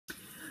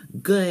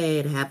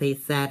Good, happy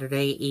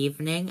Saturday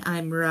evening.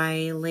 I'm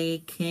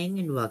Riley King,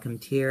 and welcome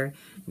to your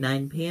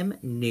 9 p.m.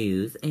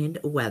 news and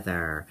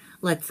weather.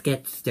 Let's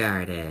get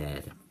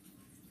started.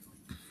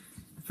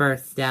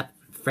 First up,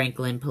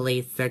 Franklin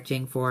police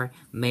searching for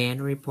man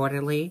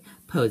reportedly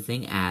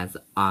posing as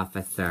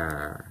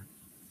officer.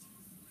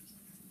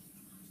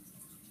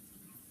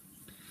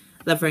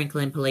 The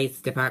Franklin Police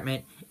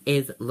Department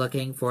is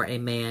looking for a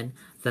man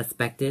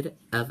suspected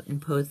of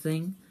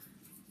posing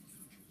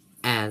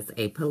as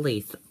a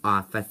police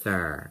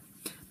officer.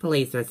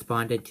 Police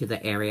responded to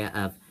the area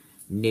of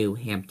New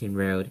Hampton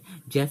Road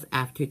just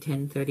after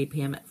 10:30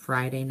 p.m.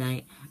 Friday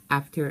night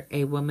after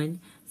a woman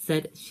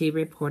said she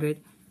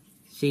reported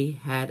she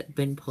had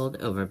been pulled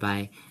over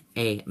by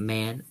a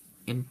man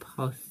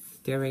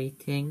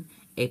impersonating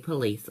a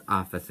police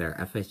officer,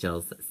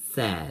 officials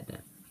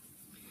said.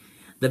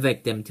 The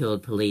victim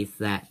told police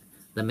that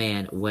the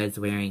man was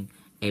wearing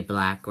a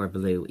black or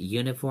blue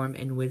uniform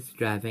and was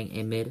driving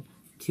a mid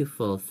to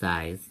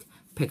full-sized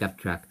pickup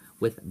truck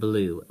with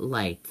blue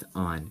lights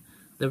on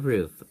the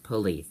roof,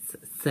 police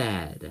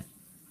said.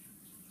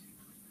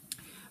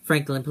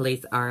 Franklin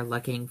police are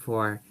looking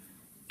for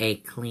a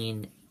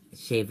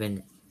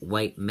clean-shaven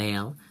white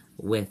male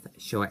with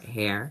short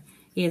hair.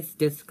 He is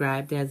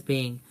described as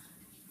being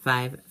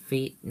 5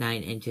 feet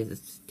 9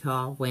 inches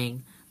tall,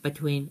 weighing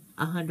between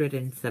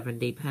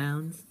 170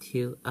 pounds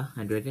to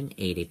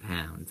 180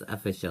 pounds,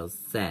 officials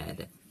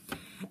said.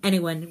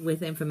 Anyone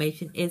with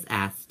information is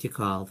asked to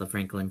call the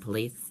Franklin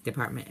Police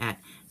Department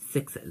at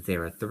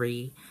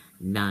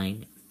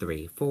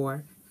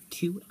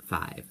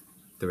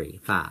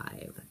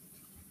 603-934-2535.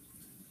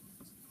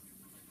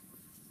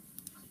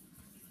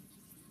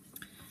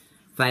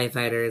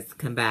 Firefighters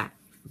combat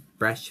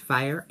brush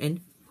fire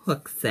in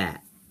Hooksett.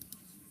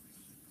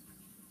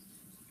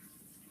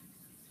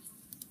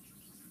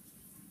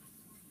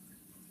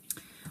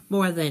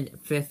 More than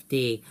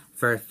 50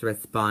 first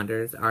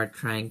responders are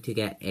trying to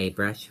get a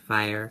brush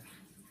fire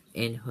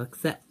in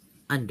Hooksett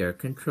under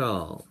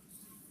control.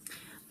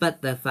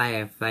 But the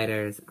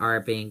firefighters are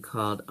being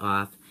called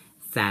off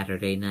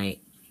Saturday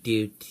night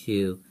due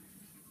to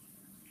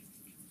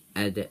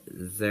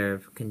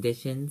adverse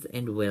conditions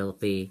and will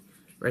be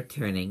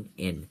returning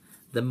in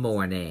the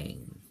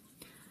morning.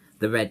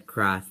 The Red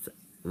Cross,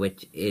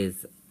 which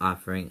is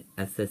offering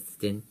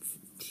assistance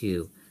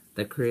to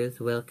the crews,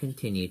 will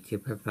continue to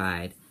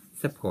provide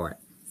support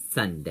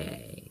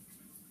Sunday.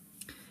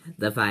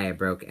 The fire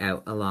broke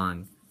out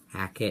along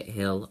Hackett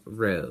Hill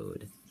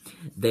Road.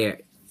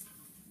 There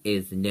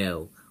is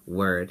no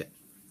word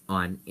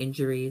on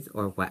injuries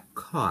or what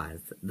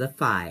caused the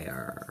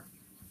fire.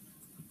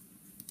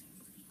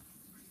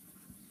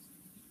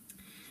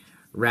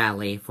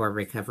 Rally for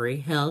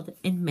Recovery held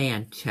in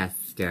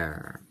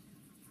Manchester.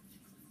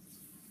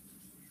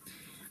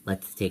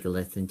 Let's take a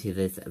listen to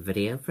this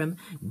video from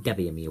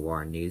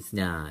WMUR News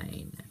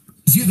 9.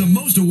 You the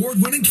most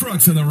award-winning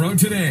trucks on the road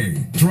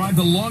today. Drive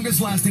the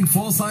longest-lasting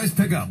full-size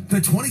pickup, the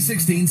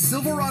 2016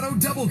 Silverado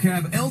Double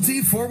Cab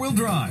LT 4-wheel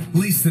drive.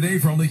 Lease today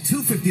for only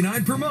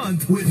 $259 per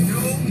month with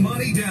no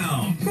money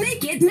down.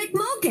 Make it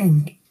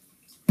McMogan.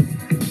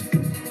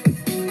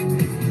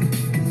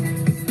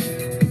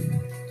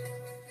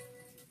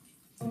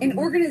 An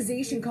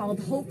organization called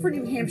Hope for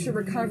New Hampshire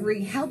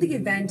Recovery held the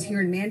event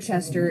here in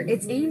Manchester.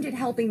 It's aimed at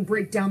helping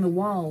break down the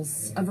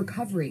walls of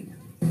recovery.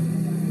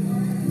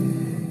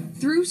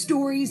 Through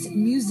stories,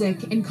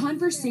 music, and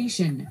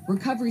conversation,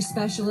 recovery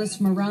specialists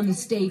from around the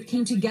state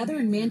came together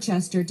in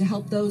Manchester to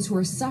help those who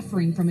are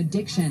suffering from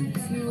addiction.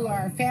 If you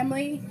are a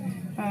family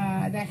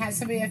that has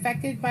somebody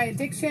affected by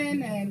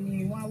addiction and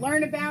you want to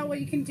learn about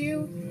what you can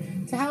do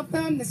to help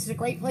them, this is a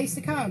great place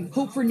to come.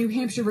 Hope for New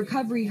Hampshire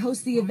Recovery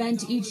hosts the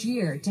event each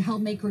year to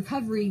help make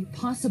recovery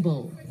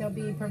possible. There'll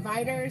be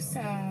providers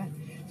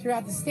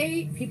throughout the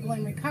state, people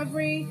in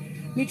recovery,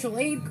 mutual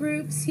aid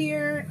groups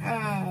here,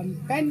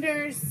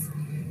 vendors,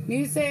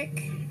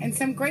 music, and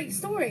some great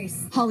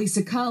stories. Holly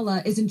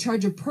Sakala is in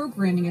charge of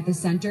programming at the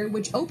center,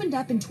 which opened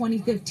up in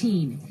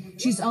 2015.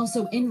 She's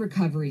also in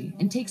recovery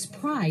and takes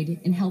pride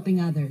in helping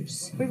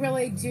others. We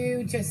really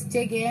do just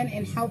dig in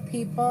and help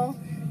people,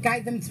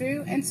 guide them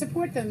through, and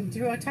support them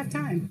through a tough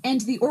time.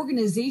 And the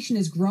organization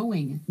is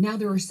growing. Now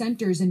there are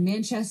centers in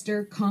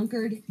Manchester,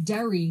 Concord,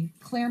 Derry,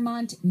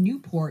 Claremont,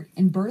 Newport,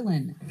 and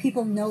Berlin.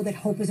 People know that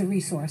Hope is a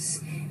resource.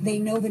 They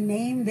know the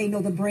name, they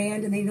know the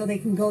brand, and they know they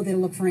can go there to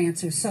look for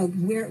answers. So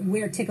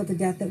we're tickled to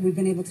death that we've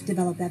been able to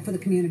develop that for the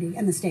community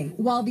and the state.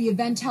 While the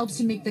event helps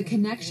to make the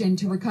connection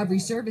to recovery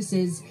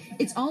services,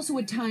 it's also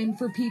a time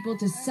for people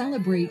to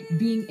celebrate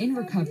being in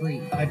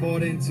recovery. I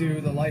bought into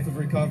the life of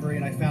recovery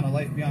and I found a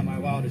life beyond my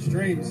wildest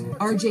dreams.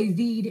 RJ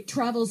Veed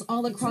travels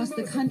all across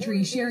the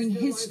country sharing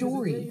his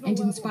story and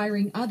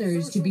inspiring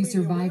others to be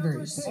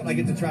survivors. I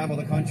get to travel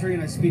the country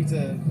and I speak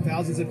to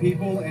thousands of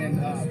people and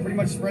pretty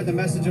much spread the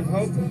message of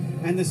hope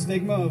and the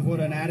stigma of what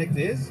an addict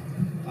is.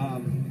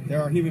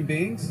 There are human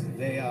beings.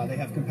 They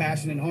have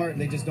compassion in heart.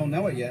 They just don't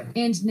know it yet.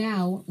 And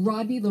now,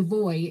 Robbie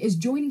Lavoie is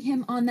joining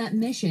him on that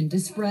mission to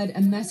spread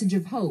a message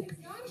of hope.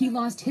 He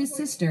lost his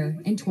sister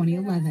in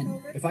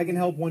 2011. If I can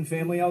help one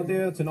family out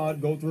there to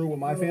not go through what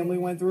my family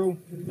went through,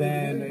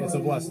 then it's a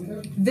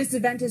blessing. This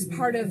event is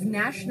part of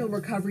National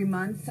Recovery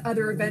Month.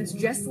 Other events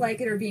just like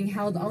it are being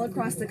held all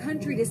across the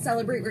country to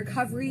celebrate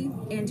recovery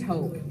and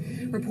hope.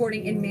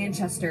 Reporting in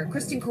Manchester,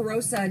 Kristen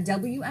Carosa,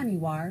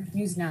 WMUR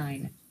News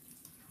 9.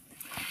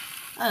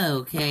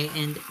 Okay,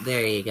 and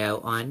there you go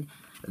on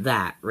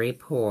that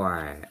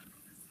report.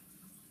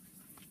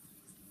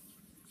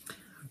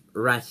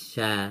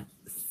 Russia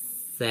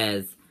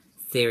says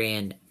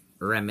Syrian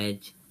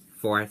Remage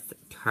force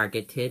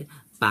targeted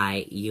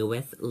by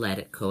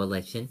U.S.-led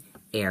coalition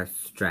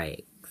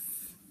airstrikes.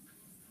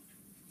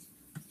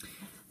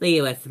 The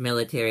U.S.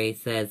 military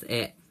says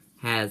it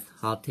has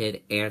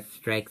halted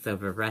airstrikes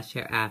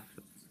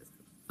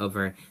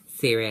over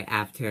Syria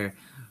after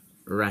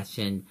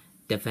Russian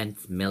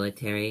defense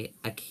military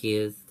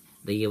accused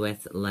the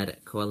U.S.-led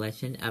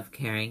coalition of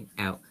carrying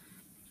out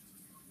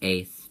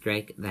a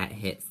strike that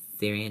hit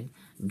Syrian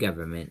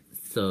government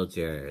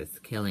soldiers,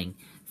 killing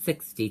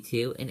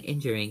 62 and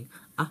injuring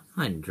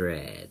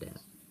 100.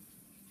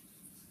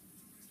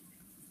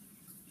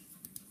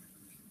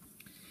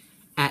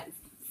 At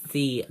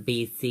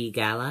CBC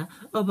Gala,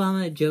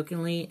 Obama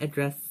jokingly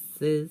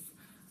addresses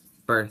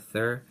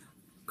birther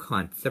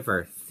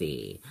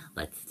controversy.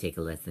 Let's take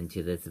a listen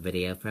to this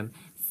video from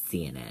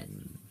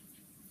CNN.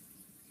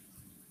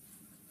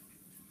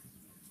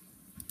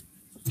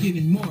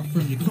 Getting more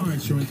from your car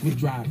insurance with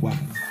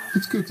Drivewise.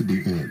 It's good to be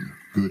in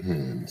good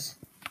hands.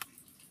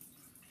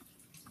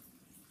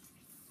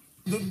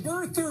 The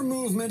birther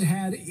movement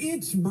had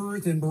its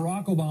birth in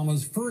Barack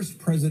Obama's first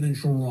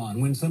presidential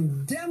run when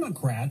some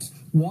Democrats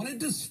wanted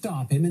to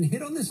stop him and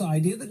hit on this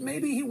idea that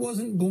maybe he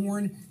wasn't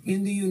born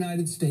in the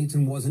United States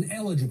and wasn't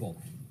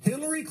eligible.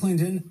 Hillary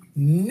Clinton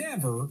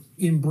never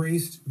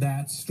embraced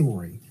that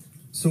story.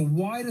 So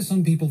why do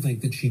some people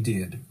think that she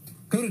did?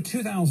 Go to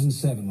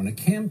 2007 when a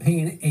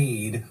campaign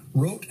aide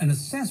wrote an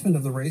assessment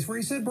of the race where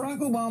he said Barack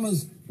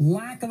Obama's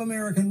lack of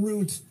American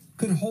roots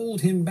could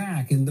hold him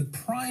back in the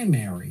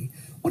primary.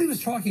 What he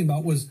was talking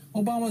about was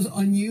Obama's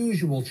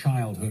unusual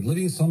childhood,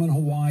 living some in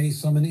Hawaii,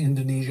 some in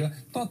Indonesia,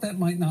 thought that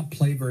might not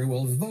play very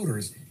well with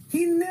voters.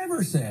 He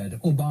never said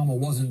Obama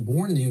wasn't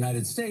born in the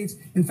United States.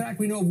 In fact,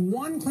 we know of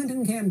one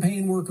Clinton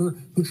campaign worker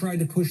who tried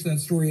to push that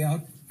story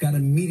out, got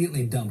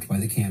immediately dumped by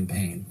the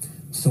campaign.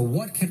 So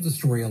what kept the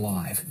story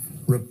alive?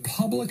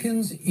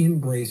 Republicans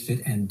embraced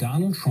it, and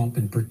Donald Trump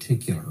in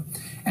particular.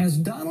 As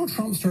Donald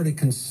Trump started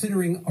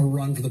considering a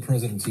run for the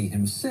presidency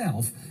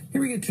himself,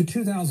 here we get to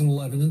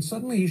 2011, and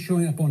suddenly he's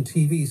showing up on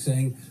TV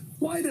saying,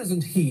 why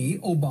doesn't he,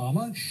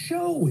 Obama,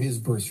 show his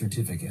birth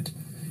certificate?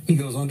 He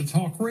goes on to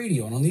talk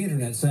radio and on the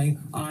internet saying,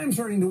 I'm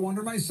starting to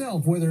wonder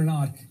myself whether or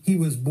not he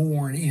was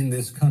born in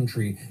this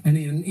country. And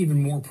in an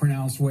even more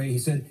pronounced way, he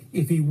said,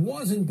 if he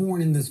wasn't born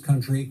in this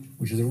country,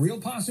 which is a real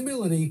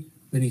possibility,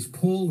 then he's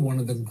pulled one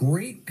of the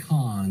great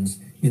cons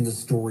in the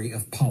story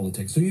of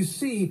politics. So you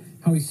see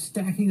how he's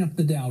stacking up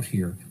the doubt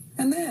here.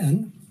 And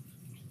then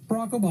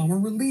Barack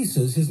Obama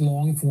releases his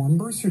long-form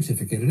birth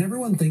certificate, and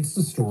everyone thinks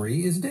the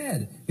story is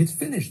dead. It's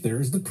finished.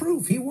 There's the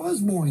proof. He was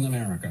born in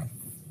America.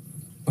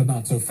 But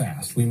not so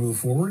fast. We move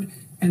forward,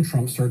 and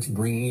Trump starts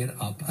bringing it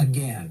up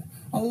again.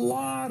 A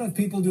lot of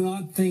people do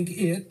not think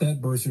that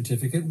birth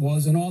certificate,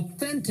 was an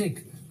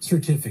authentic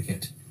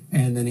certificate.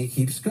 And then he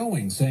keeps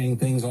going, saying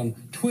things on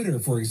Twitter,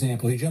 for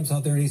example. He jumps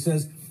out there and he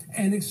says,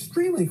 an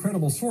extremely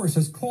credible source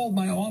has called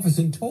my office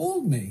and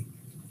told me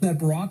that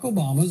Barack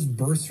Obama's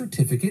birth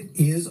certificate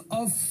is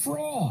a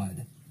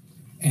fraud.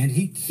 And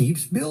he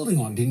keeps building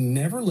on it. He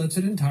never lets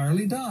it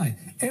entirely die.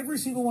 Every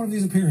single one of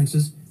these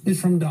appearances is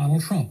from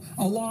Donald Trump.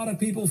 A lot of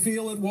people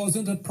feel it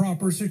wasn't a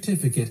proper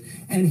certificate.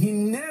 And he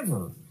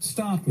never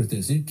stopped with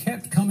this. It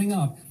kept coming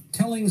up,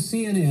 telling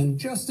CNN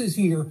just this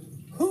year,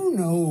 who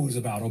knows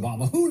about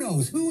Obama? Who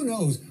knows? Who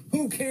knows?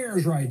 Who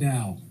cares right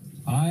now?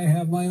 I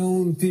have my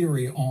own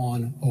theory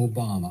on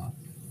Obama.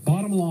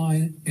 Bottom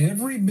line,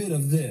 every bit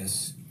of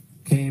this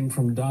came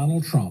from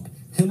Donald Trump.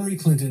 Hillary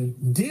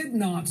Clinton did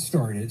not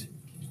start it,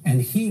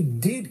 and he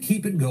did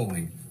keep it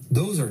going.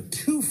 Those are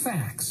two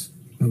facts,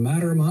 no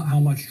matter how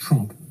much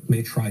Trump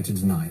may try to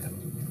deny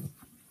them.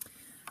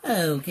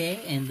 Okay,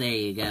 and there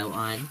you go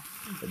on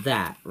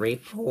that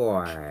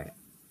report.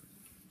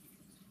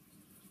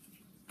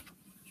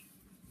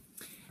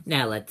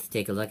 Now let's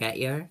take a look at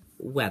your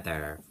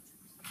weather.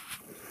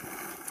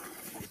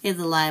 Here's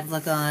a live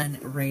look on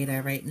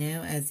radar right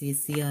now. As you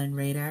see on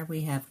radar,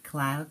 we have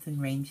clouds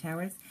and rain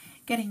showers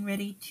getting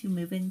ready to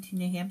move into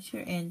New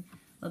Hampshire, and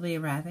they'll be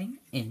arriving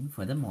in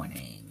for the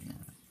morning.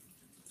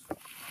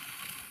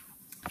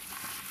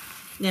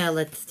 Now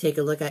let's take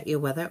a look at your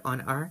weather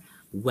on our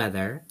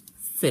weather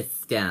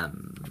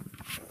system.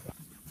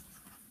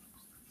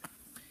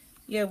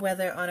 Your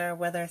weather on our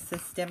weather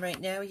system right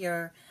now,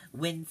 your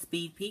wind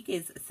speed peak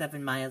is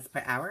 7 miles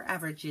per hour,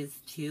 average is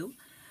 2,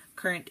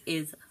 current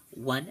is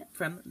 1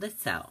 from the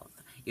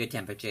south. Your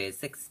temperature is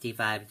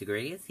 65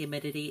 degrees.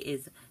 Humidity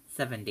is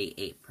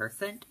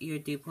 78%. Your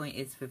dew point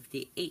is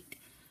 58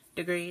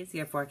 degrees.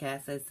 Your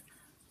forecast is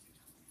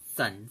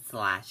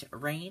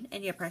sun/rain.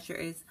 And your pressure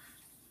is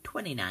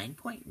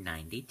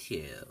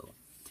 29.92.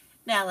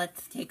 Now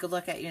let's take a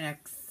look at your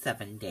next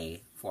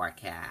 7-day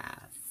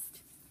forecast.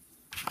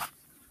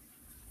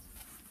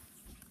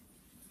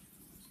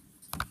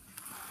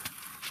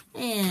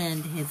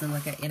 And here's a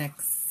look at your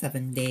next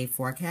 7-day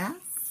forecast.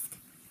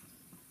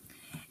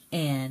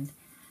 And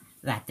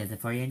that does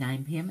it for your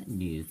 9 p.m.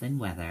 news and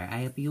weather.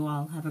 I hope you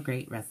all have a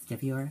great rest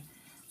of your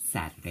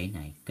Saturday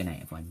night. Good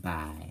night, everyone.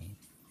 Bye.